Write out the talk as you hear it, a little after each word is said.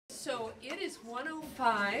So it is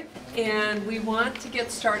 1:05 and we want to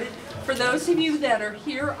get started. For those of you that are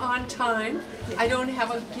here on time, I don't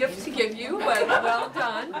have a gift to give you, but well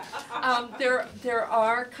done. There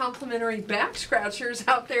are complimentary back scratchers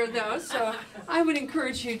out there though, so I would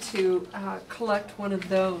encourage you to collect one of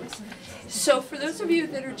those. So for those of you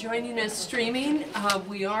that are joining us streaming,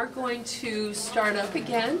 we are going to start up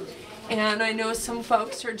again, and I know some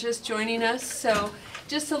folks are just joining us, so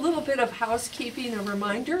just a little bit of housekeeping, a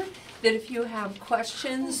reminder that if you have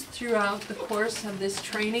questions throughout the course of this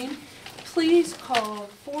training, please call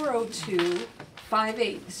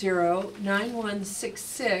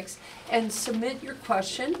 402-580-9166 and submit your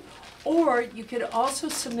question, or you could also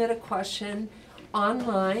submit a question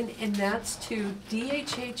online, and that's to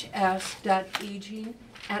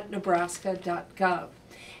dhs.aging@nebraska.gov.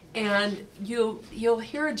 And you'll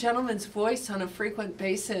hear a gentleman's voice on a frequent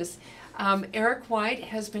basis. Eric White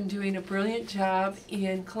has been doing a brilliant job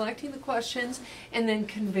in collecting the questions and then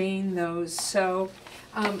conveying those. So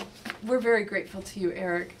we're very grateful to you,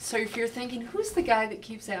 Eric. So if you're thinking, who's the guy that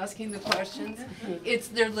keeps asking the questions?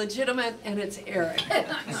 They're legitimate, and it's Eric.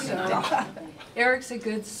 So Eric's a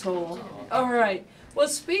good soul. All right. Well,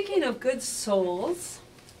 speaking of good souls,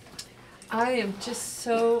 I am just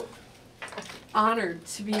so honored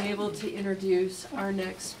to be able to introduce our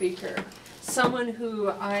next speaker. Someone who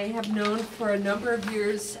I have known for a number of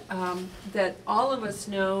years, that all of us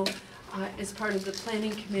know as part of the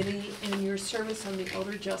Planning Committee and your service on the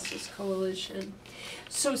Elder Justice Coalition.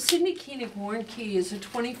 So Cindy Koenig-Warnke is a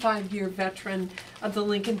 25-year veteran of the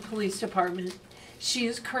Lincoln Police Department. She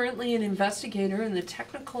is currently an investigator in the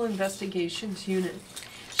Technical Investigations Unit.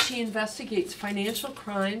 She investigates financial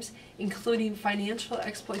crimes, including financial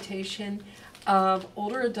exploitation of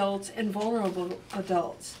older adults and vulnerable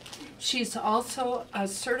adults. She's also a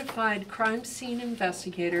certified crime scene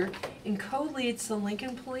investigator and co-leads the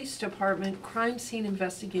Lincoln Police Department Crime Scene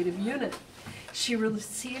Investigative Unit. She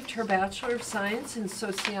received her Bachelor of Science in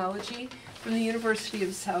Sociology from the University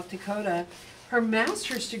of South Dakota, her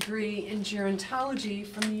master's degree in gerontology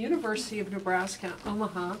from the University of Nebraska,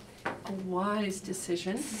 Omaha. A wise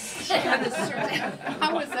decision. She got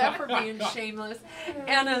how was that for being shameless?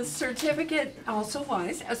 And a certificate, also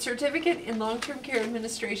wise, a certificate in long-term care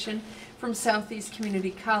administration from Southeast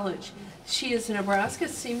Community College. She is a Nebraska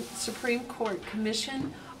Supreme Court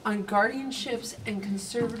Commission on Guardianships and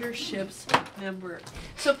Conservatorships member.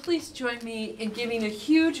 So please join me in giving a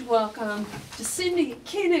huge welcome to Cindy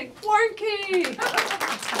Koenig-Warnke.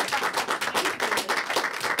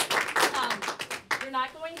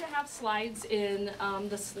 Not going to have slides in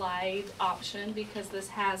the slide option because this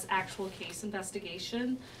has actual case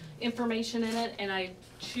investigation information in it, and I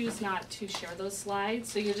choose not to share those slides,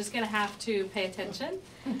 so you're just going to have to pay attention.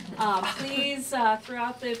 Please,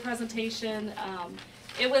 throughout the presentation,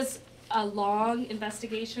 it was a long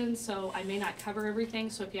investigation, so I may not cover everything,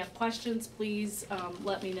 so if you have questions, please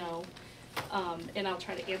let me know, and I'll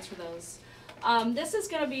try to answer those. This is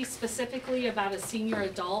going to be specifically about a senior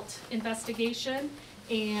adult investigation,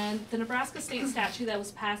 and the Nebraska state statute that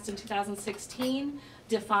was passed in 2016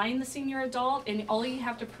 defined the senior adult, and all you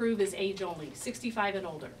have to prove is age only, 65 and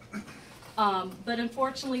older. But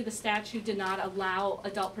unfortunately, the statute did not allow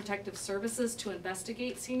Adult Protective Services to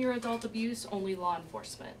investigate senior adult abuse, only law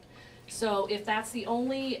enforcement. So if that's the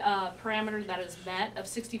only parameter that is met of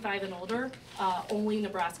 65 and older, only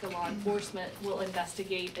Nebraska law enforcement will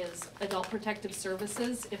investigate as Adult Protective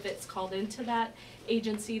Services. If it's called into that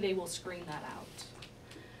agency, they will screen that out.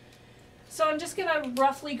 So I'm just going to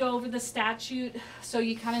roughly go over the statute so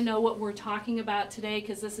you kind of know what we're talking about today,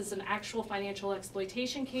 because this is an actual financial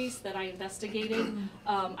exploitation case that I investigated.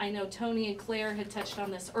 I know Tony and Claire had touched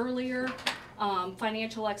on this earlier.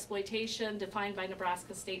 Financial exploitation defined by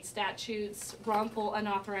Nebraska state statutes: wrongful,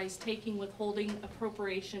 unauthorized taking, withholding,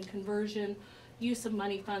 appropriation, conversion, use of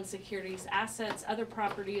money, funds, securities, assets, other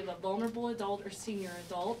property of a vulnerable adult or senior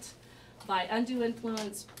adult by undue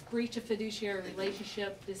influence, breach of fiduciary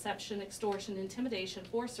relationship, deception, extortion, intimidation,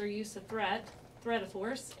 force or use of threat of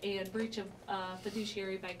force, and breach of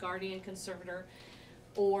fiduciary by guardian, conservator,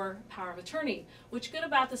 or power of attorney. What's good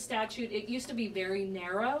about the statute, it used to be very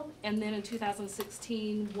narrow, and then in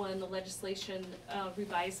 2016, when the legislation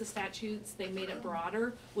revised the statutes, they made it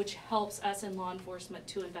broader, which helps us in law enforcement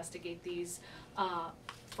to investigate these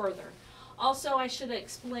further. Also, I should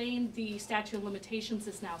explain the statute of limitations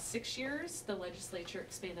is now 6 years. The legislature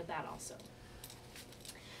expanded that also.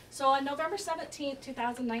 So on November 17th,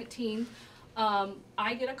 2019,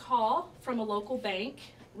 I get a call from a local bank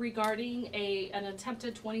regarding an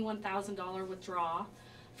attempted $21,000 withdrawal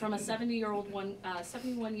from a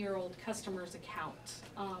 71-year-old customer's account.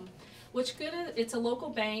 It's a local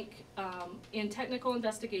bank in technical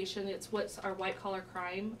investigation. It's what's our white collar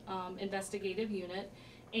crime investigative unit.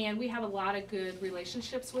 And we have a lot of good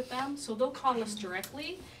relationships with them. So they'll call us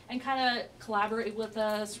directly and kind of collaborate with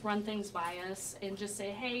us, run things by us, and just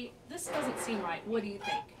say, hey, this doesn't seem right. What do you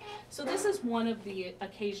think? So this is one of the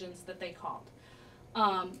occasions that they called.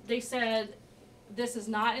 They said, this is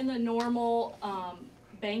not in the normal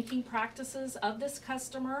banking practices of this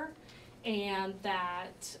customer, and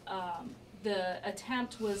that the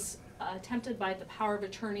attempt was attempted by the power of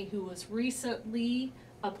attorney who was recently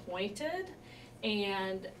appointed.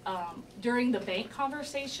 And during the bank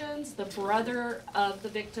conversations, the brother of the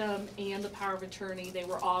victim and the power of attorney, they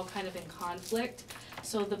were all kind of in conflict.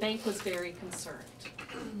 So the bank was very concerned.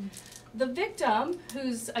 The victim,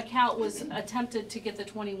 whose account was attempted to get the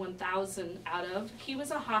 $21,000 out of, he was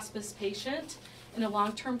a hospice patient in a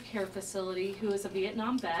long-term care facility who is a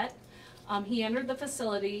Vietnam vet. He entered the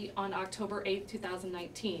facility on October 8,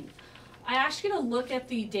 2019. I asked you to look at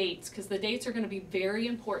the dates because the dates are going to be very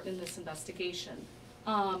important in this investigation.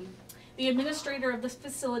 The administrator of this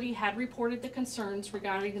facility had reported the concerns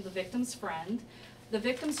regarding the victim's friend. The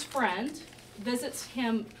victim's friend visits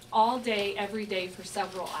him all day, every day for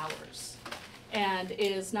several hours, and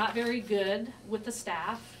is not very good with the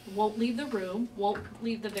staff, won't leave the room, won't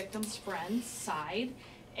leave the victim's friend's side,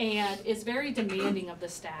 and is very demanding of the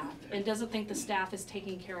staff and doesn't think the staff is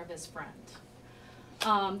taking care of his friend.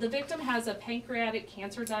 The victim has a pancreatic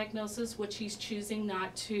cancer diagnosis, which he's choosing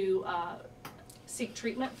not to seek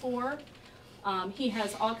treatment for. He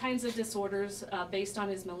has all kinds of disorders based on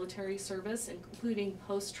his military service, including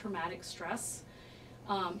post-traumatic stress.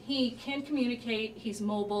 He can communicate, he's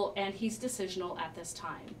mobile, and he's decisional at this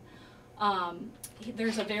time.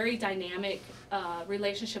 There's a very dynamic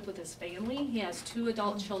relationship with his family. He has 2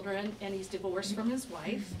 adult children, and he's divorced from his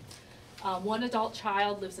wife. 1 adult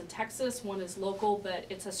child lives in Texas, 1 is local, but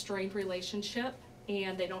it's a strained relationship,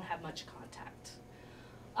 and they don't have much contact.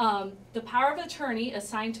 The power of attorney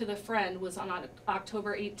assigned to the friend was on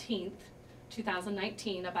October 18th,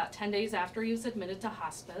 2019, about 10 days after he was admitted to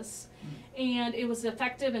hospice, and it was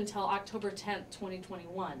effective until October 10th,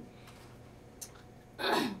 2021.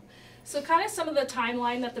 So kind of some of the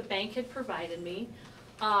timeline that the bank had provided me.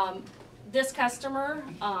 This customer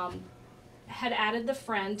had added the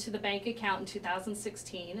friend to the bank account in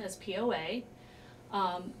 2016 as POA.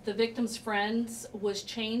 The victim's friends was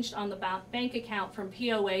changed on the bank account from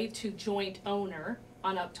POA to joint owner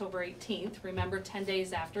on October 18th, remember 10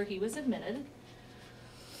 days after he was admitted.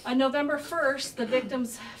 On November 1st, the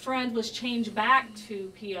victim's friend was changed back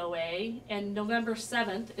to POA, and November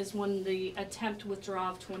 7th is when the attempt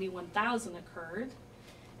withdrawal of $21,000 occurred.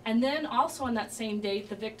 And then also on that same date,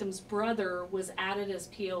 the victim's brother was added as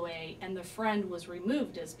POA and the friend was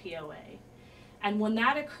removed as POA. And when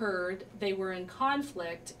that occurred, they were in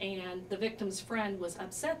conflict, and the victim's friend was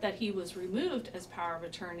upset that he was removed as power of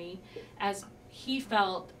attorney, as he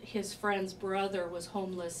felt his friend's brother was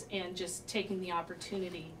homeless and just taking the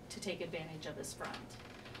opportunity to take advantage of his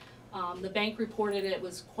friend. The bank reported it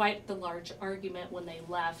was quite the large argument when they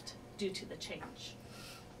left due to the change.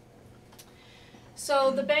 So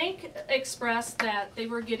the bank expressed that they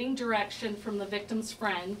were getting direction from the victim's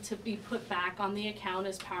friend to be put back on the account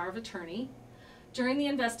as power of attorney. During the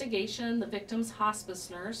investigation, the victim's hospice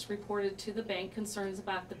nurse reported to the bank concerns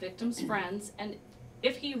about the victim's friends and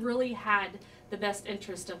if he really had the best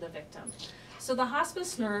interest of the victim. So the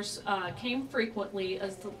hospice nurse came frequently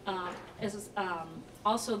as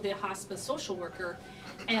also the hospice social worker,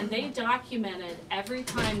 and they documented every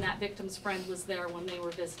time that victim's friend was there when they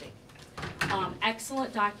were visiting.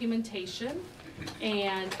 Excellent documentation,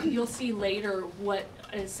 and you'll see later what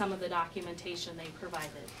is some of the documentation they provided.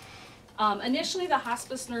 Initially, the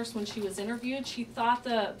hospice nurse, when she was interviewed, she thought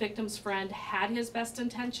the victim's friend had his best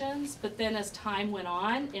intentions, but then as time went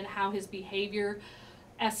on and how his behavior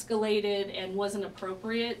escalated and wasn't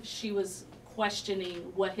appropriate, she was questioning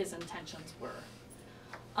what his intentions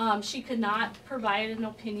were. She could not provide an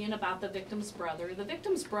opinion about the victim's brother. The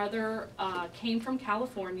victim's brother came from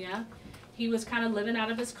California. He was kind of living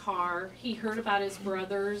out of his car. He heard about his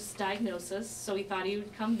brother's diagnosis, so he thought he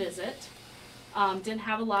would come visit. Didn't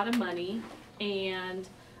have a lot of money, and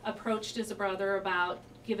approached his brother about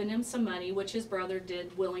giving him some money, which his brother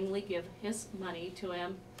did willingly give his money to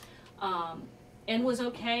him, and was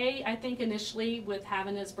okay, I think, initially with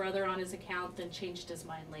having his brother on his account, then changed his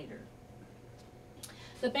mind later.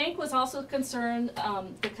 The bank was also concerned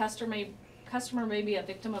the customer may be a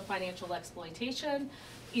victim of financial exploitation,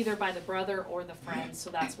 either by the brother or the friend, so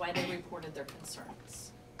that's why they reported their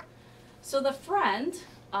concerns. So the friend,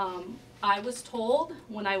 I was told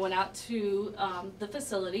when I went out to the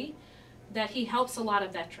facility, that he helps a lot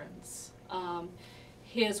of veterans.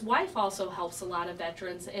 His wife also helps a lot of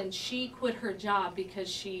veterans, and she quit her job because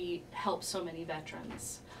she helps so many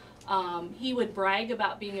veterans. He would brag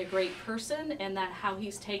about being a great person and that how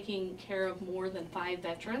he's taking care of more than 5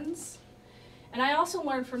 veterans. And I also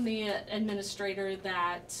learned from the administrator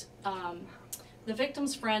that the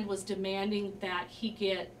victim's friend was demanding that he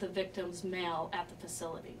get the victim's mail at the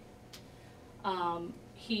facility.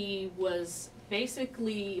 He was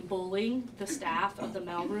basically bullying the staff of the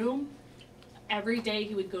mailroom. Every day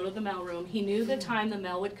he would go to the mailroom. He knew the time the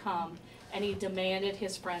mail would come, and he demanded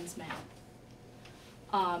his friend's mail.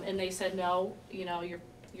 And they said, no, you know, your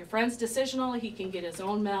friend's decisional, he can get his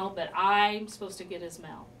own mail, but I'm supposed to get his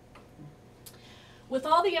mail. With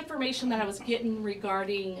all the information that I was getting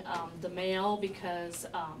regarding the mail, because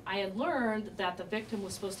I had learned that the victim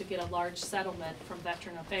was supposed to get a large settlement from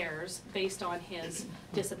Veteran Affairs based on his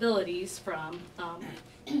disabilities from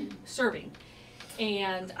serving.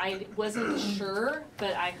 And I wasn't sure,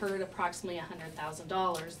 but I heard approximately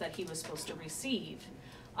 $100,000 that he was supposed to receive.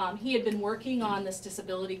 He had been working on this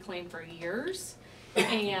disability claim for years,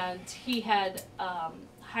 and he had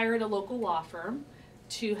hired a local law firm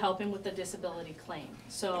to help him with the disability claim.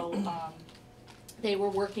 So they were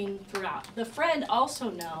working throughout. The friend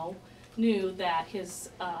also knew that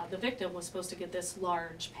the victim was supposed to get this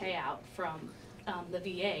large payout from the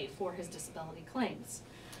VA for his disability claims.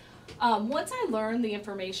 Once I learned the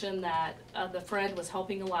information that the friend was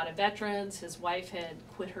helping a lot of veterans, his wife had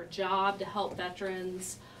quit her job to help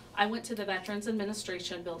veterans, I went to the Veterans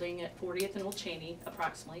Administration building at 40th and Old Cheney,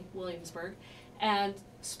 approximately, Williamsburg, and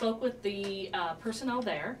spoke with the personnel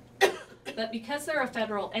there. But because they're a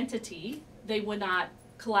federal entity, they would not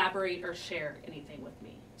collaborate or share anything with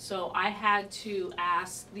me. So I had to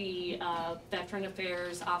ask the Veteran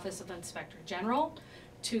Affairs Office of Inspector General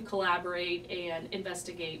to collaborate and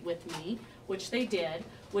investigate with me, which they did,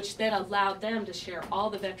 which then allowed them to share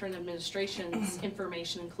all the Veteran Administration's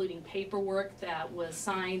information, including paperwork that was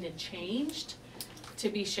signed and changed, to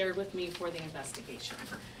be shared with me for the investigation.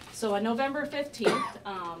 So on November 15th,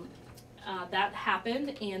 that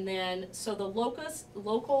happened, and then, so the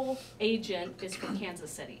local agent is from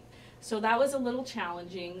Kansas City. So that was a little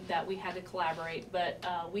challenging that we had to collaborate, but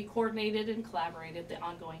we coordinated and collaborated the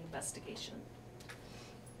ongoing investigation.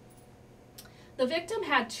 The victim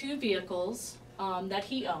had 2 vehicles that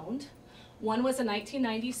he owned. One was a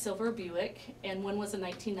 1990 silver Buick, and one was a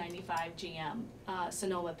 1995 GM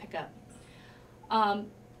Sonoma pickup.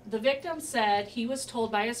 The victim said he was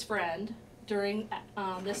told by his friend during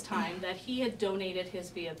this time that he had donated his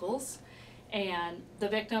vehicles, and the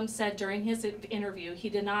victim said during his interview he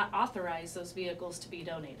did not authorize those vehicles to be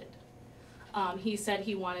donated. He said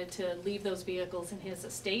he wanted to leave those vehicles in his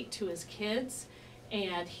estate to his kids,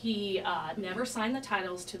 and he never signed the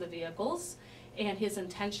titles to the vehicles, and his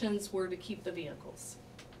intentions were to keep the vehicles.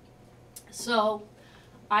 So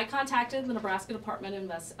I contacted the Nebraska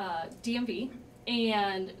Department of DMV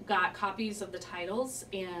and got copies of the titles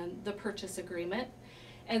and the purchase agreement.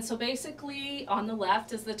 And so basically on the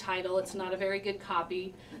left is the title. It's not a very good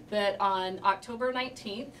copy, but on October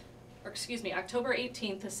 19th, or excuse me, October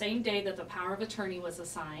 18th, the same day that the power of attorney was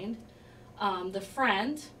assigned, the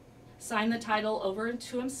friend signed the title over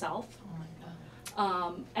to himself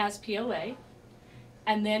as POA,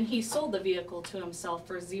 and then he sold the vehicle to himself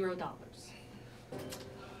for $0.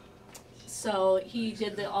 So he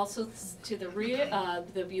did also to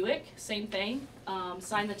the Buick, same thing,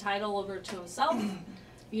 signed the title over to himself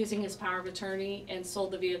using his power of attorney, and sold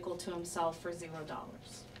the vehicle to himself for $0.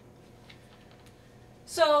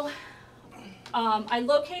 So I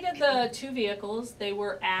located the 2 vehicles. They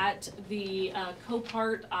were at the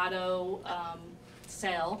Copart Auto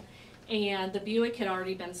sale, and the Buick had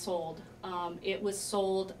already been sold. It was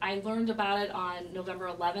sold, I learned about it on November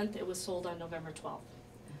 11th, it was sold on November 12th.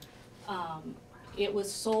 It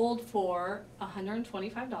was sold for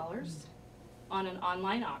 $125 on an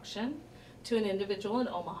online auction to an individual in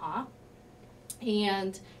Omaha,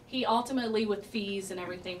 and he ultimately, with fees and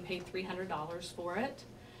everything, paid $300 for it.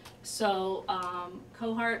 So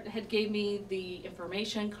Cohart had gave me the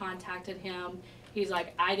information, contacted him. He's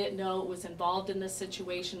like, I didn't know it was involved in this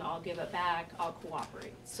situation, I'll give it back, I'll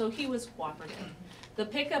cooperate. So he was cooperative. The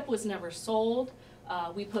pickup was never sold.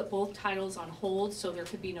 We put both titles on hold so there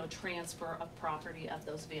could be no transfer of property of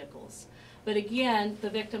those vehicles. But again, the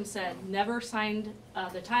victim said never signed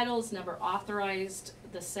the titles, never authorized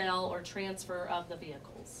the sale or transfer of the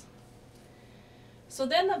vehicles. So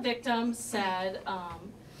then the victim said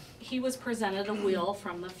he was presented a will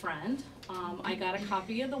from the friend. I got a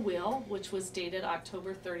copy of the will, which was dated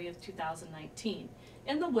October 30th, 2019.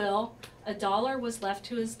 In the will, $1 was left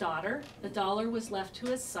to his daughter, $1 was left to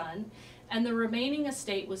his son, and the remaining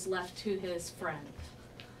estate was left to his friend.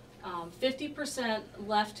 50%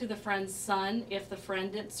 left to the friend's son if the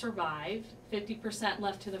friend didn't survive, 50%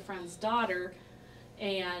 left to the friend's daughter,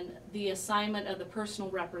 and the assignment of the personal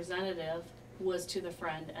representative was to the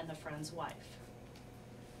friend and the friend's wife.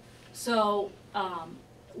 So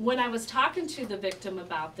when I was talking to the victim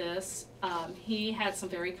about this, he had some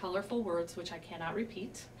very colorful words, which I cannot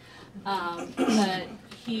repeat. But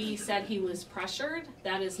he said he was pressured,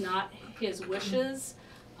 that is not his wishes,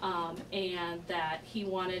 and that he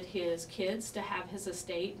wanted his kids to have his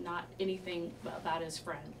estate, not anything about his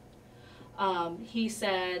friend. He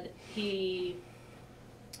said he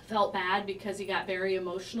felt bad because he got very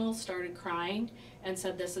emotional, started crying, and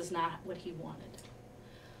said this is not what he wanted.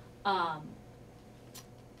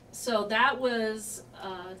 So that was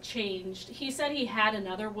changed. He said he had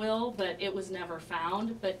another will, but it was never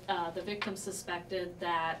found. But the victim suspected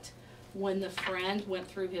that when the friend went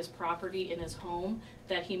through his property in his home,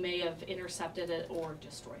 that he may have intercepted it or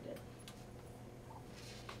destroyed it.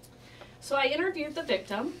 So I interviewed the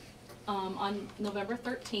victim on November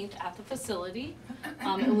 13th at the facility.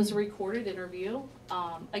 It was a recorded interview.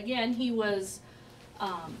 Again, he was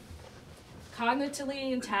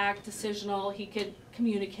cognitively intact, decisional, he could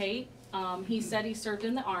communicate. He said he served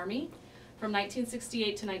in the Army from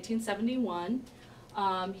 1968 to 1971.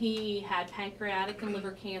 He had pancreatic and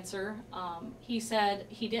liver cancer. He said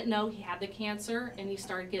he didn't know he had the cancer and he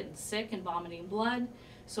started getting sick and vomiting blood.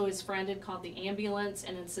 So his friend had called the ambulance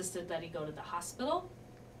and insisted that he go to the hospital.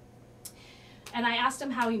 And I asked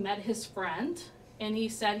him how he met his friend, and he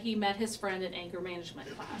said he met his friend in anger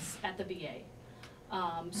management class at the VA.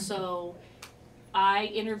 So I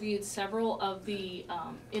interviewed several of the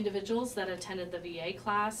individuals that attended the VA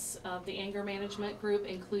class of the anger management group,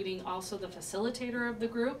 including also the facilitator of the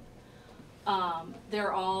group.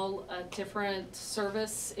 They're all a different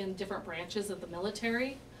service in different branches of the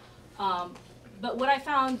military. But what I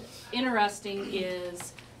found interesting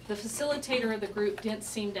is the facilitator of the group didn't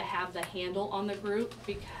seem to have the handle on the group,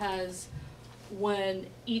 because when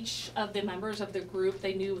each of the members of the group,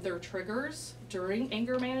 they knew their triggers during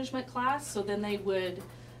anger management class, so then they would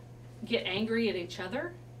get angry at each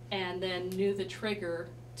other and then knew the trigger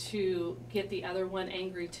to get the other one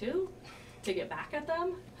angry too, to get back at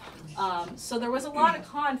them. So there was a lot of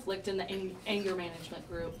conflict in the anger management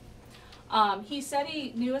group. He said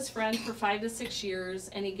he knew his friend for 5 to 6 years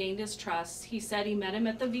and he gained his trust. He said he met him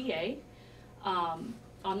at the VA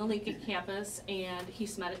on the Lincoln campus, and he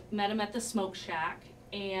met him at the smoke shack,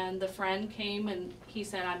 and the friend came and he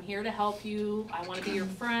said, I'm here to help you, I want to be your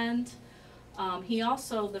friend.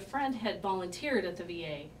 The friend had volunteered at the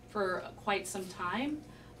VA for quite some time,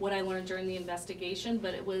 what I learned during the investigation,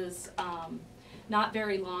 but it was not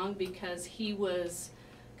very long, because he was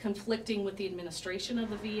conflicting with the administration of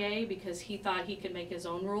the VA because he thought he could make his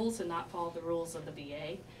own rules and not follow the rules of the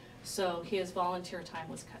VA. So his volunteer time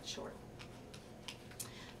was cut short.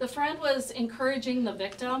 The friend was encouraging the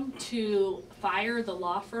victim to fire the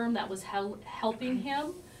law firm that was helping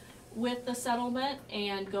him with the settlement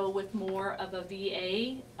and go with more of a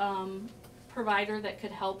VA provider that could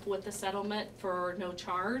help with the settlement for no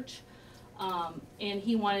charge. And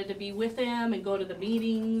he wanted to be with him and go to the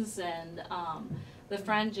meetings, and the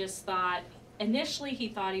friend just thought, initially he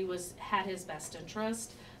thought he had his best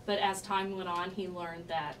interest, but as time went on, he learned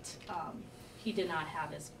that he did not have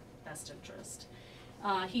his best interest.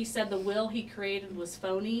 He said the will he created was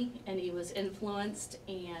phony and he was influenced,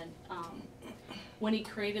 and when he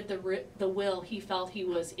created the will, he felt he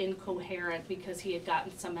was incoherent because he had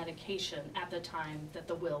gotten some medication at the time that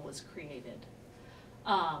the will was created.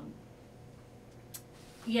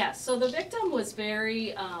 So the victim was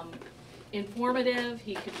very informative.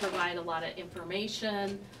 He could provide a lot of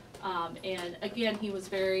information, and again, he was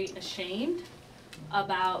very ashamed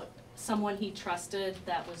about someone he trusted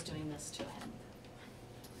that was doing this to him.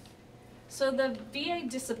 So the VA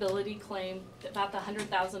disability claim, about the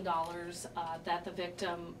 $100,000 that the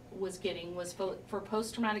victim was getting, was for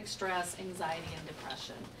post-traumatic stress, anxiety, and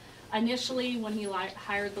depression. Initially, when he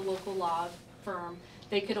hired the local law firm,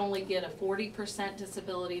 they could only get a 40%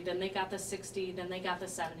 disability, then they got the 60, then they got the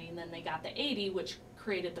 70, and then they got the 80, which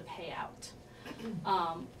created the payout.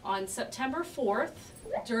 On September 4th,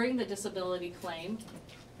 during the disability claim,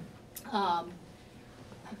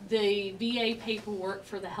 the VA paperwork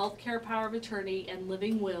for the healthcare power of attorney and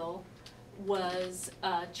living will was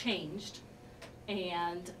changed,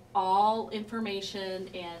 and all information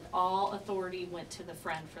and all authority went to the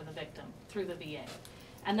friend for the victim through the VA.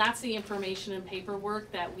 And that's the information and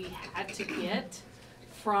paperwork that we had to get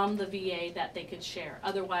from the VA that they could share.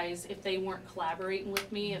 Otherwise, if they weren't collaborating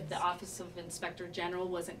with me, if the Office of Inspector General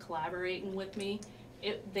wasn't collaborating with me,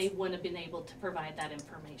 they wouldn't have been able to provide that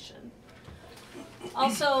information.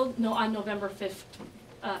 Also, on November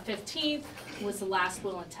 15th was the last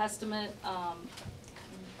will and testament.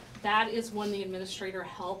 That is when the administrator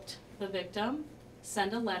helped the victim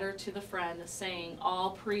send a letter to the friend saying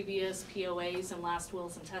all previous POAs and last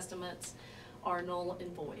wills and testaments are null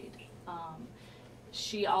and void.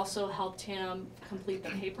 She also helped him complete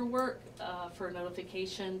the paperwork for a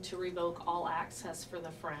notification to revoke all access for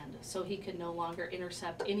the friend, so he could no longer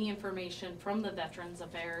intercept any information from the Veterans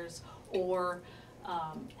Affairs or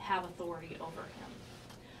have authority over him.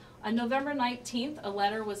 On November 19th, a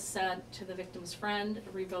letter was sent to the victim's friend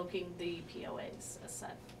revoking the POAs, as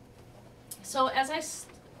said. So as I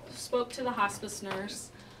spoke to the hospice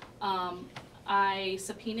nurse, I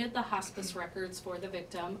subpoenaed the hospice records for the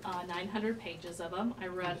victim, 900 pages of them. I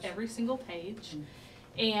read every single page.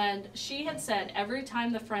 And she had said every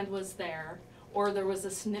time the friend was there or there was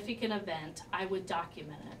a significant event, I would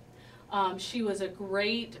document it. She was a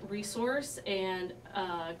great resource and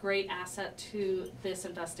a great asset to this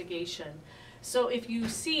investigation. So if you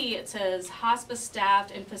see, it says hospice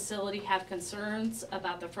staff and facility have concerns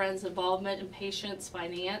about the friend's involvement in patient's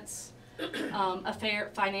financial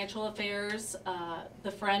affairs.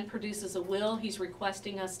 The friend produces a will he's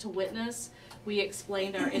requesting us to witness. We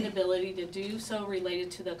explained our inability to do so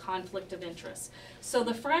related to the conflict of interest. So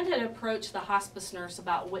the friend had approached the hospice nurse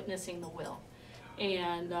about witnessing the will.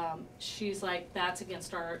 And she's like, that's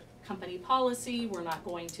against our company policy, we're not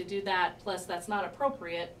going to do that, plus that's not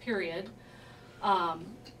appropriate, period.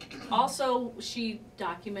 Also, she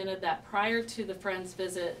documented that prior to the friend's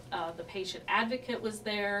visit, the patient advocate was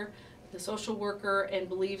there, the social worker, and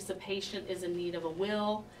believes the patient is in need of a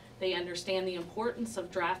will. They understand the importance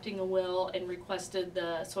of drafting a will and requested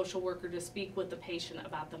the social worker to speak with the patient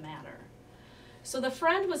about the matter. So the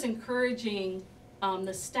friend was encouraging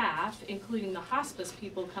the staff, including the hospice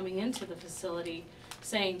people coming into the facility,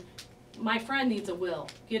 saying, my friend needs a will,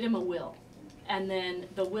 get him a will. And then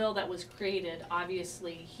the will that was created,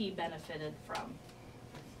 obviously, he benefited from.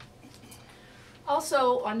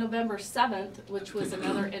 Also, on November 7th, which was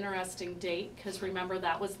another interesting date, because remember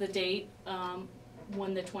that was the date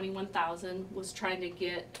when the 21,000 was trying to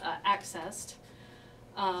get accessed.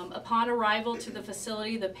 Upon arrival to the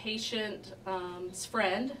facility, the patient's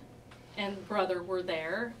friend and brother were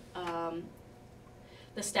there.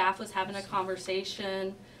 The staff was having a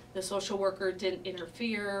conversation. The social worker didn't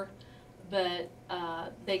interfere, but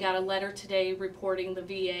they got a letter today reporting the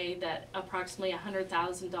VA that approximately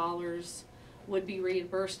 $100,000 would be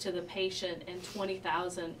reimbursed to the patient and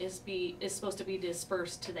 $20,000 is supposed to be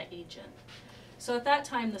dispersed to the agent. So at that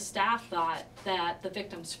time, the staff thought that the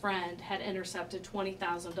victim's friend had intercepted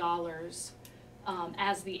 $20,000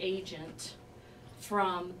 as the agent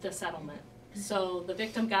from the settlement. So the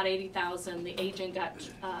victim got $80,000, the agent got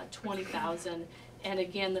 $20,000, and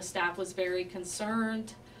again, the staff was very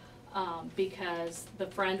concerned because the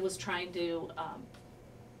friend was trying to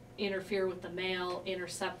interfere with the mail,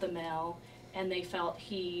 intercept the mail, and they felt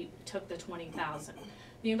he took the $20,000.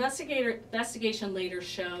 The investigation later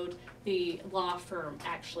showed the law firm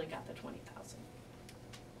actually got the $20,000.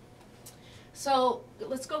 So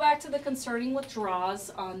let's go back to the concerning withdrawals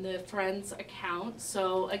on the friend's account.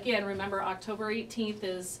 So again, remember October 18th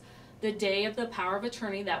is the day of the power of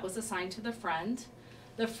attorney that was assigned to the friend.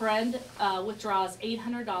 The friend withdraws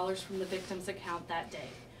 $800 from the victim's account that day.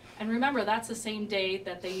 And remember, that's the same day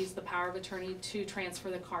that they used the power of attorney to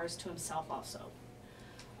transfer the cars to himself also.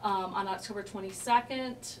 On October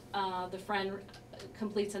 22nd, the friend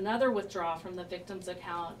completes another withdrawal from the victim's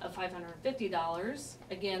account of $550,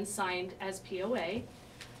 again signed as POA.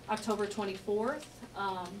 October 24th,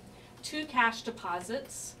 2 cash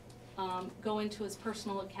deposits go into his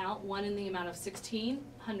personal account, one in the amount of $1,600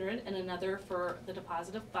 and another for the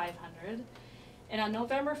deposit of $500. And on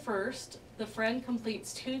November 1st, the friend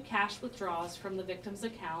completes 2 cash withdrawals from the victim's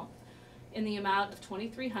account in the amount of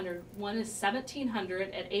 $2,300. One is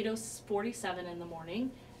 $1,700 at 8:47 in the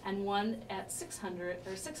morning, and one at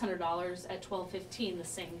 $600 at 12:15 the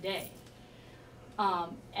same day.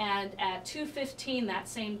 And at 2:15 that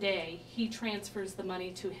same day, he transfers the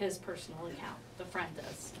money to his personal account. The friend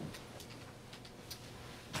does.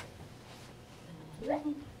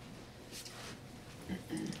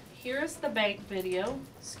 Here's the bank video.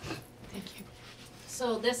 Thank you.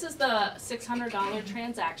 So this is the $600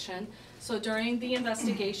 transaction. So during the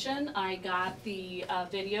investigation, I got the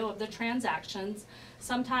video of the transactions.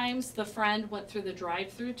 Sometimes the friend went through the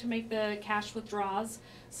drive-through to make the cash withdrawals.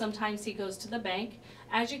 Sometimes he goes to the bank.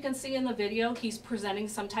 As you can see in the video, he's presenting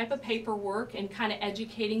some type of paperwork and kind of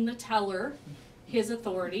educating the teller his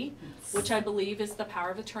authority, which I believe is the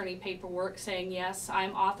power of attorney paperwork, saying, yes,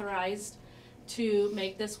 I'm authorized to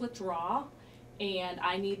make this withdrawal, and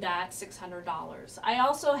I need that $600. I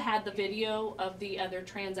also had the video of the other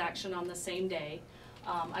transaction on the same day.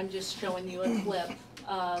 I'm just showing you a clip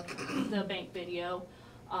of the bank video.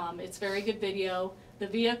 It's very good video. The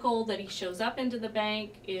vehicle that he shows up into the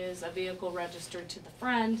bank is a vehicle registered to the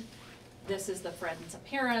friend. This is the friend's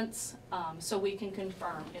appearance, so we can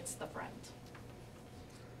confirm it's the friend.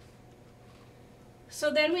 So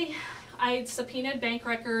then I subpoenaed bank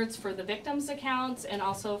records for the victim's accounts and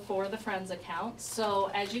also for the friend's accounts. So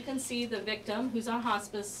as you can see, the victim, who's on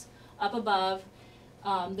hospice up above,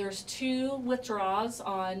 there's 2 withdrawals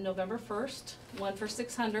on November 1st, one for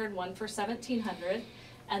 $600, one for $1,700.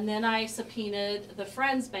 And then I subpoenaed the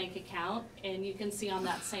friend's bank account, and you can see on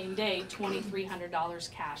that same day,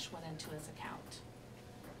 $2,300 cash went into his account.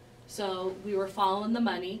 So we were following the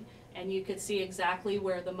money, and you could see exactly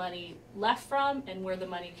where the money left from and where the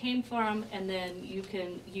money came from, and then you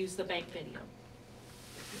can use the bank video.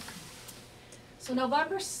 So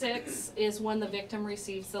November 6th is when the victim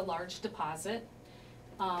receives the large deposit.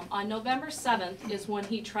 On November 7th is when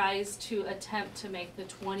he tries to attempt to make the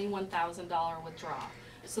 $21,000 withdrawal.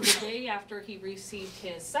 So the day after he received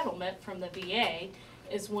his settlement from the VA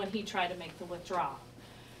is when he tried to make the withdrawal.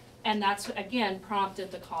 And that's, again,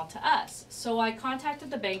 prompted the call to us. So I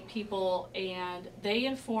contacted the bank people, and they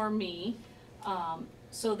informed me,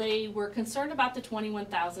 so they were concerned about the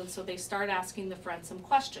 $21,000, so they started asking the friend some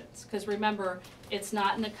questions. Because remember, it's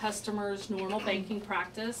not in the customer's normal banking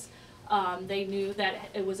practice. They knew that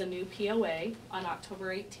it was a new POA on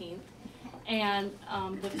October 18th. And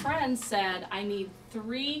the friend said, I need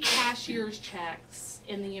 3 cashier's checks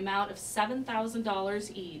in the amount of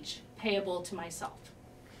 $7,000 each, payable to myself.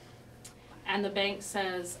 And the bank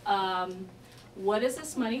says, what is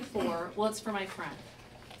this money for? Well, it's for my friend.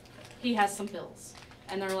 He has some bills.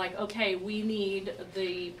 And they're like, okay, we need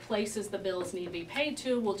the places the bills need to be paid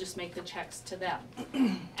to, we'll just make the checks to them.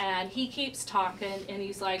 And he keeps talking, and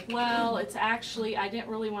he's like, well, it's actually, I didn't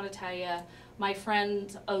really want to tell you, my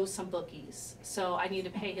friend owes some bookies, so I need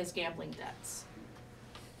to pay his gambling debts.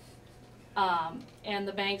 And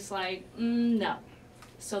the bank's like, no.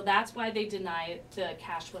 So that's why they denied the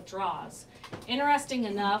cash withdrawals. Interesting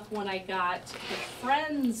enough, when I got the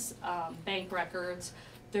friend's bank records,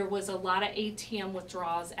 there was a lot of ATM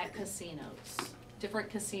withdrawals at casinos,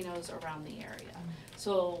 different casinos around the area.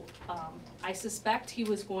 So I suspect he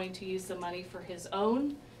was going to use the money for his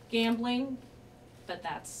own gambling, but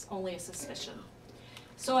that's only a suspicion.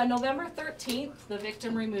 So on November 13th, the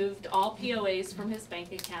victim removed all POAs from his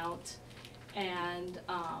bank account, and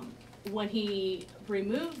when he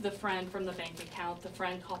removed the friend from the bank account, the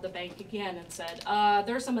friend called the bank again and said,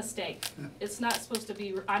 there's a mistake. It's not supposed to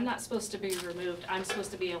be, I'm not supposed to be removed. I'm supposed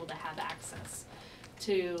to be able to have access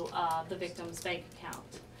to the victim's bank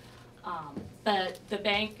account. But the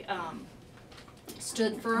bank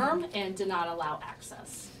stood firm and did not allow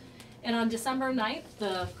access. And on December 9th,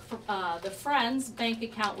 the friend's bank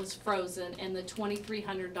account was frozen and the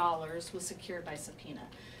 $2,300 was secured by subpoena.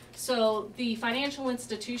 So the financial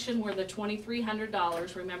institution where the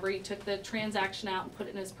 $2,300, remember he took the transaction out and put it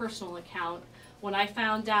in his personal account. When I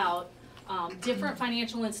found out, different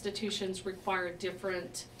financial institutions require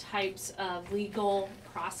different types of legal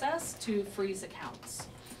process to freeze accounts.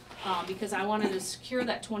 Because I wanted to secure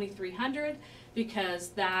that $2,300 because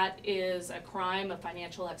that is a crime of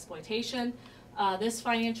financial exploitation. This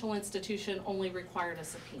financial institution only required a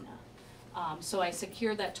subpoena. So I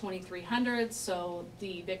secured that $2,300 so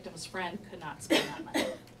the victim's friend could not spend that money.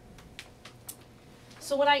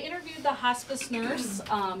 So when I interviewed the hospice nurse,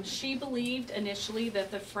 she believed initially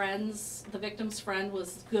that the victim's friend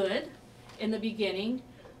was good in the beginning,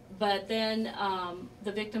 but then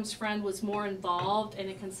the victim's friend was more involved and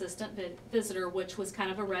a consistent visitor, which was kind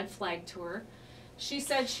of a red flag to her. She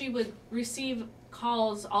said she would receive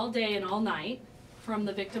calls all day and all night from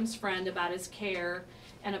the victim's friend about his care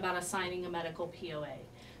and about assigning a medical POA.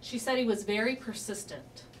 She said he was very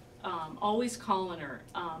persistent, always calling her,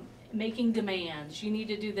 making demands, you need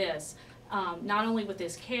to do this, not only with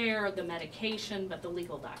his care, the medication, but the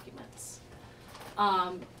legal documents.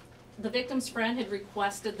 The victim's friend had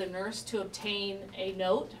requested the nurse to obtain a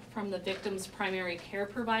note from the victim's primary care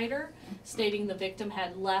provider stating the victim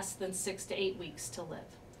had less than 6 to 8 weeks to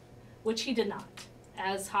live, which he did not.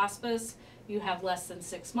 As hospice, you have less than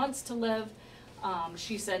 6 months to live.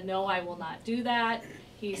 She said, no, I will not do that.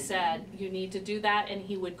 He said, you need to do that, and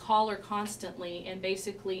he would call her constantly and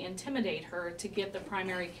basically intimidate her to get the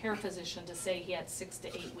primary care physician to say he had 6 to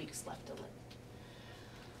 8 weeks left to live.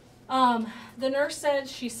 The nurse said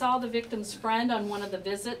she saw the victim's friend on one of the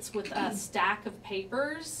visits with a stack of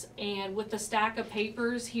papers, and with the stack of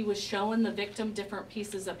papers, he was showing the victim different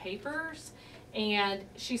pieces of papers, and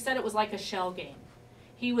she said it was like a shell game.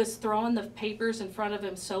 He was throwing the papers in front of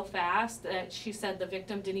him so fast that she said the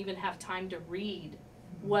victim didn't even have time to read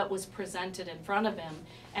what was presented in front of him,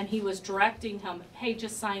 and he was directing him, hey,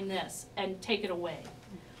 just sign this and take it away,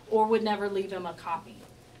 or would never leave him a copy.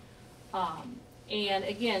 And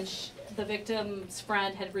again, the victim's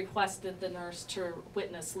friend had requested the nurse to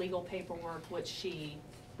witness legal paperwork, which she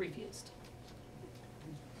refused.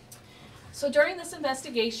 So during this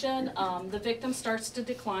investigation, the victim starts to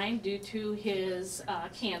decline due to his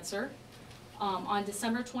cancer. On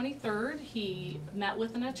December 23rd, he met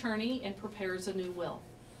with an attorney and prepares a new will.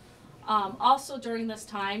 Also during this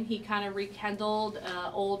time, he kind of rekindled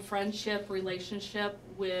an old friendship relationship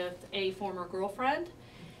with a former girlfriend.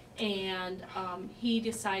 And he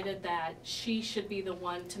decided that she should be the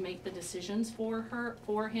one to make the decisions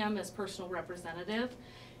for him as personal representative.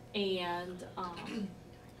 And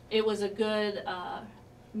it was a good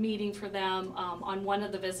meeting for them. On one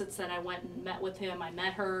of the visits that I went and met with him, I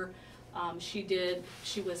met her.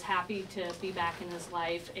 She was happy to be back in his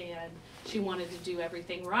life, and she wanted to do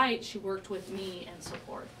everything right. She worked with me and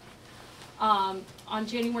support. On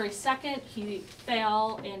January 2nd, he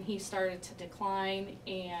fell and he started to decline,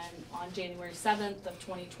 and on January 7th of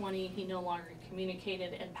 2020, he no longer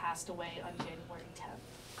communicated and passed away on January 10th.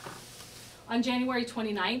 On January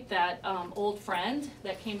 29th, that old friend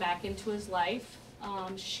that came back into his life,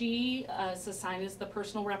 she is assigned as the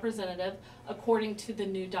personal representative according to the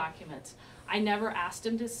new documents. I never asked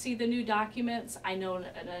him to see the new documents. I know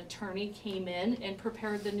an attorney came in and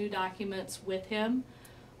prepared the new documents with him.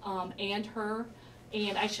 And her.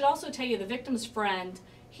 And I should also tell you, the victim's friend,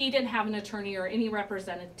 he didn't have an attorney or any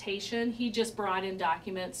representation. He just brought in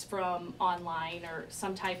documents from online or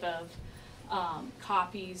some type of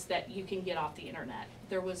copies that you can get off the internet.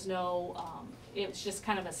 There was no, it was just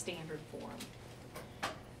kind of a standard form.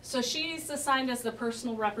 So she's assigned as the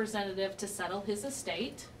personal representative to settle his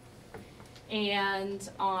estate. And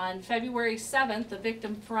on February 7th, the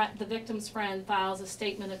victim's friend files a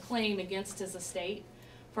statement of claim against his estate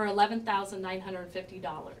for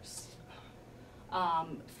 $11,950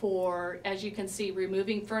 for, as you can see,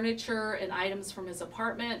 removing furniture and items from his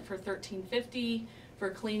apartment for $1,350, for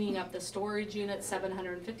cleaning up the storage unit,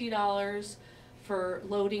 $750, for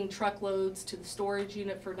loading truckloads to the storage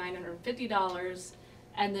unit for $950,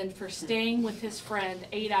 and then for staying with his friend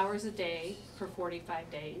 8 hours a day for 45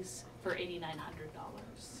 days for $8,900.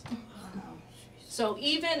 So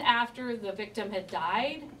even after the victim had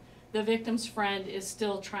died, the victim's friend is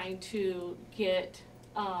still trying to get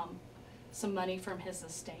some money from his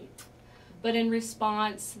estate. But in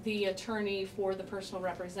response, the attorney for the personal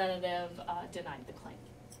representative denied the claim.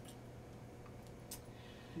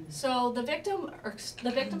 So the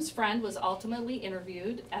victim's friend was ultimately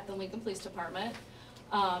interviewed at the Lincoln Police Department.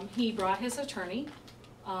 He brought his attorney.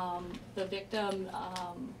 The victim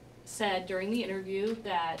said during the interview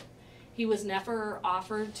that he was never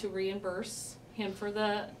offered to reimburse him for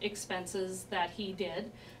the expenses that he did.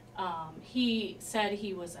 He said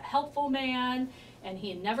he was a helpful man, and he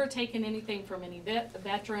had never taken anything from any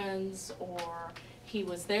veterans, or he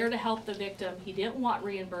was there to help the victim. He didn't want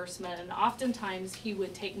reimbursement, and oftentimes he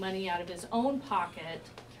would take money out of his own pocket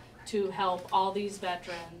to help all these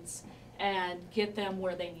veterans and get them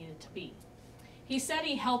where they needed to be. He said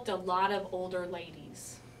he helped a lot of older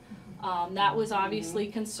ladies. That was obviously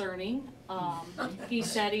concerning. He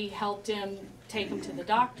said he helped him take them to the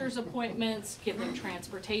doctor's appointments, give them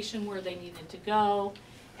transportation where they needed to go,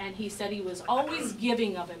 and he said he was always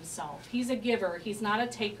giving of himself. He's a giver, he's not a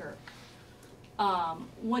taker.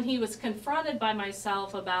 When he was confronted by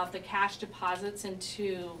myself about the cash deposits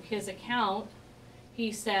into his account,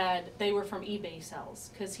 he said they were from eBay sales,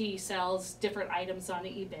 because he sells different items on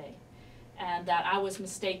eBay, and that I was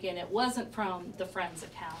mistaken, it wasn't from the friend's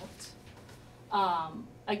account.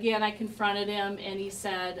 Again, I confronted him, and he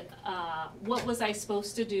said, what was I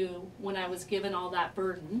supposed to do when I was given all that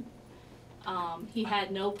burden? He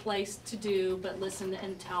had no place to do but listen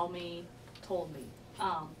and told me.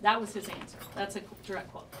 That was his answer. That's a direct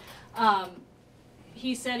quote.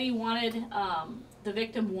 He said he wanted, the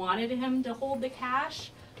victim wanted him to hold the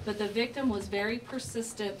cash, but the victim was very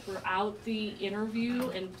persistent throughout the interview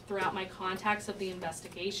and throughout my contacts of the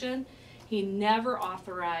investigation. He never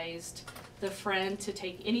authorized the friend to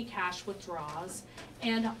take any cash withdrawals.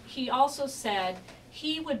 And he also said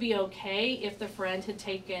he would be okay if the friend had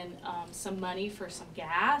taken some money for some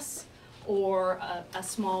gas or a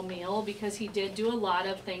small meal, because he did do a lot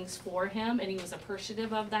of things for him and he was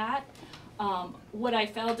appreciative of that. What I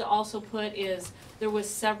failed to also put is there was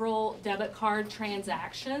several debit card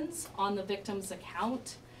transactions on the victim's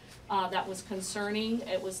account that was concerning.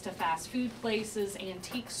 It was to fast food places,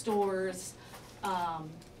 antique stores,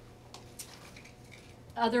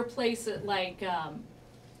 other places like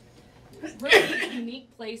really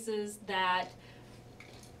unique places that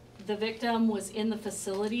the victim was in the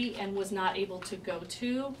facility and was not able to go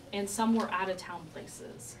to, and some were out of town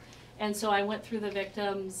places. And so I went through the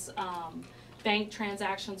victim's bank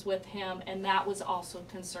transactions with him, and that was also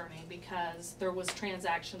concerning because there was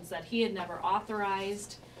transactions that he had never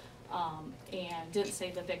authorized and didn't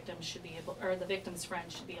say the victim should be able, or the victim's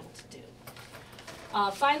friend should be able to do.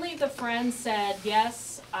 Finally, the friend said,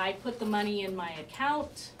 yes, I put the money in my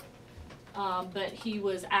account, but he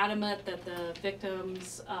was adamant that the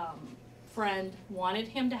victim's friend wanted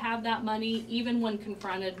him to have that money, even when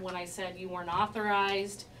confronted when I said you weren't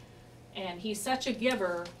authorized. And he's such a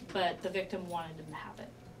giver, but the victim wanted him to have it.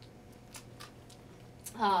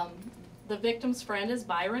 The victim's friend is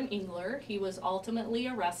Byron Engler. He was ultimately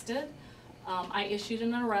arrested. I issued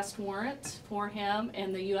an arrest warrant for him,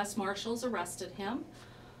 and the U.S. Marshals arrested him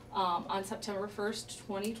on September 1st,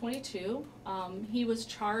 2022. He was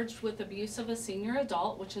charged with abuse of a senior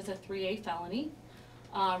adult, which is a 3A felony,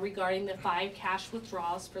 regarding the 5 cash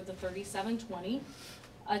withdrawals for the 3720.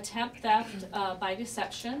 Attempt theft by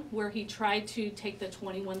deception, where he tried to take the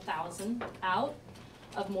 $21,000 out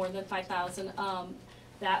of more than $5,000.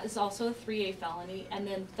 That is also a 3A felony. And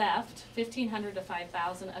then theft, $1,500 to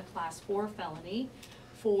 $5,000, a class 4 felony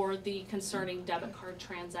for the concerning debit card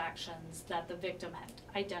transactions that the victim had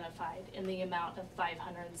identified in the amount of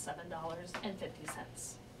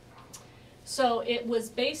 $507.50. So it was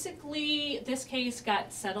basically, this case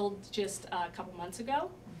got settled just a couple months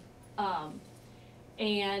ago.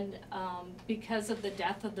 Because of the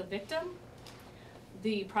death of the victim,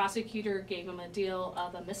 the prosecutor gave him a deal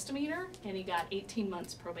of a misdemeanor, and he got 18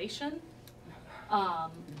 months probation.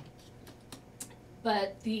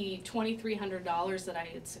 But the $2,300 that I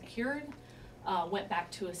had secured went back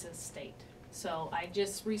to his estate. So I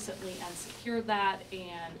just recently unsecured that,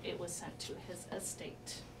 and it was sent to his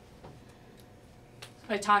estate.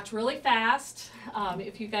 I talked really fast.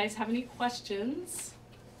 If you guys have any questions,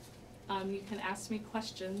 you can ask me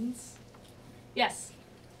questions. Yes?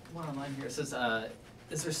 One online here, it says,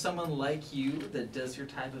 is there someone like you that does your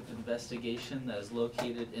type of investigation that is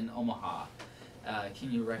located in Omaha?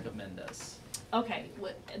 Can you recommend us? Okay,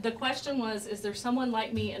 the question was, is there someone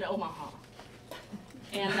like me in Omaha?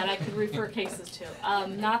 And that I could refer cases to.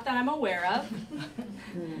 Not that I'm aware of.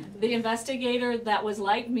 The investigator that was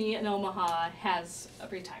like me in Omaha has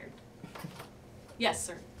retired. Yes,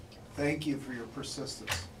 sir. Thank you for your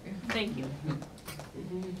persistence. Thank you.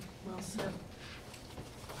 Well said.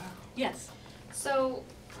 Yes. So,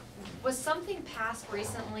 was something passed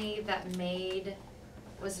recently that made,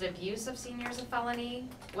 was it abuse of seniors a felony?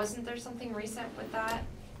 Wasn't there something recent with that?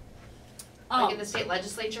 Like in the state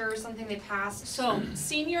legislature or something they passed? So,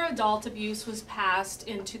 senior adult abuse was passed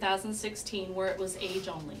in 2016 where it was age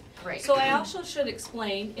only. Right. So I also should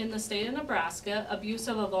explain, in the state of Nebraska, abuse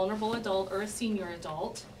of a vulnerable adult or a senior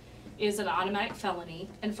adult is an automatic felony,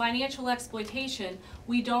 and financial exploitation,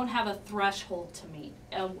 we don't have a threshold to meet,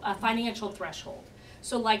 a financial threshold.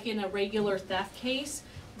 So like in a regular theft case,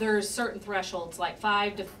 there's certain thresholds like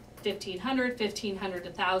 5 to 1,500, 1,500 to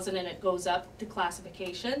 1,000, and it goes up the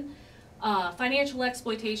classification. Financial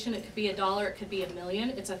exploitation, it could be $1, it could be $1 million,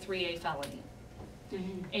 it's a 3A felony.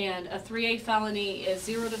 And a 3A felony is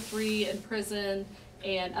 0 to 3 in prison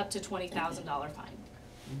and up to $20,000 fine.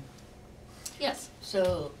 Yes.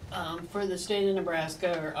 So, for the state of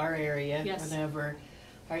Nebraska or our area, Yes. whatever,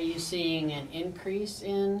 are you seeing an increase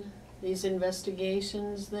in these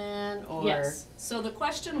investigations then, or? Yes. So the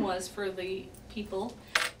question was for the people,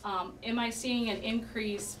 am I seeing an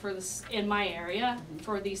increase for this in my area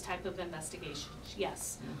for these type of investigations?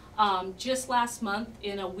 Yes. Just last month,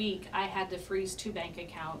 in a week, I had to freeze 2 bank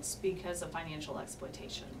accounts because of financial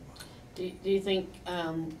exploitation. Do you think,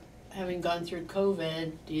 having gone through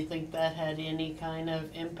COVID, do you think that had any kind of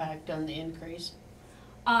impact on the increase?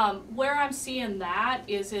 Where I'm seeing that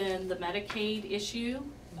is in the Medicaid issue,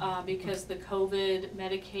 because the COVID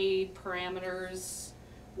Medicaid parameters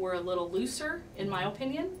were a little looser, in my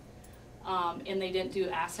opinion, and they didn't do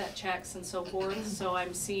asset checks and so forth. So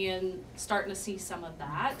I'm starting to see some of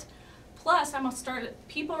that. Plus,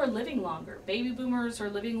 people are living longer. Baby boomers are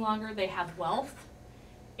living longer, they have wealth.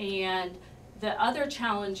 And the other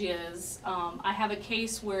challenge is, I have a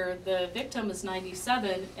case where the victim is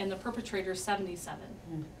 97 and the perpetrator is 77.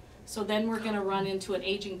 Mm. So then we're gonna run into an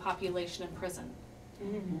aging population in prison.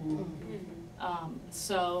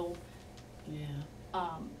 So Yeah.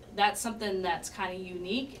 that's something that's kind of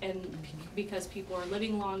unique, and because people are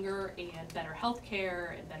living longer and better health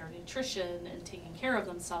care and better nutrition and taking care of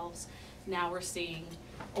themselves, now we're seeing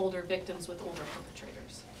older victims with older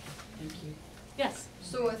perpetrators. Thank you. Yes?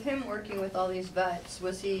 So with him working with all these vets,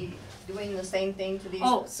 was he doing the same thing to these?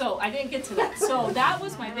 Oh, so I didn't get to that. So that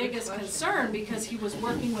was my biggest concern, because he was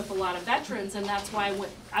working with a lot of veterans, and that's why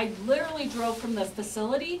I literally drove from the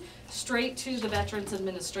facility straight to the Veterans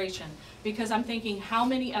Administration, because I'm thinking, how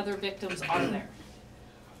many other victims are there?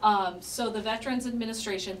 So the Veterans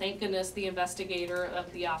Administration, thank goodness, the investigator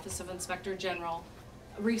of the Office of Inspector General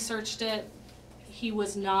researched it. He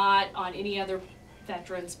was not on any other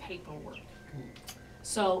veterans' paperwork.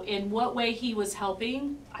 So in what way he was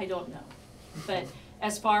helping, I don't know. But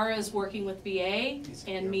as far as working with VA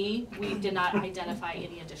and me, we did not identify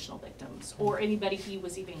any additional victims or anybody he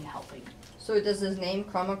was even helping. So does his name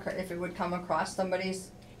come if it would come across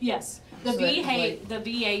somebody's? Yes, the So that, the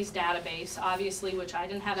VA's database, obviously, which I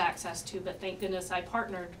didn't have access to, but thank goodness I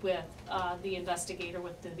partnered with the investigator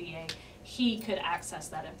with the VA. He could access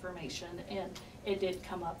that information, and it did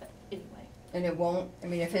come up anyway. And it won't, I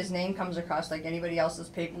mean, if his name comes across like anybody else's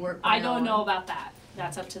paperwork? I don't know about that.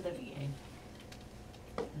 That's up to the VA.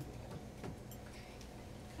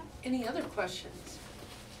 Any other questions?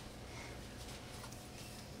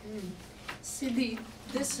 Cindy,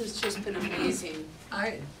 this has just been amazing.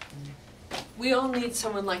 We all need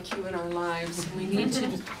someone like you in our lives. We need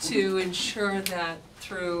to ensure that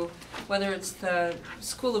through, whether it's the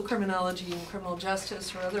School of Criminology and Criminal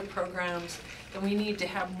Justice or other programs, and we need to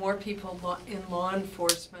have more people in law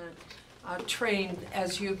enforcement trained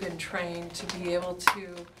as you've been trained to be able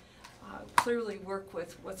to clearly work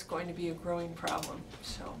with what's going to be a growing problem.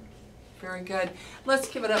 So, very good. Let's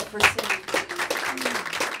give it up for Cindy,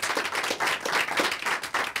 please.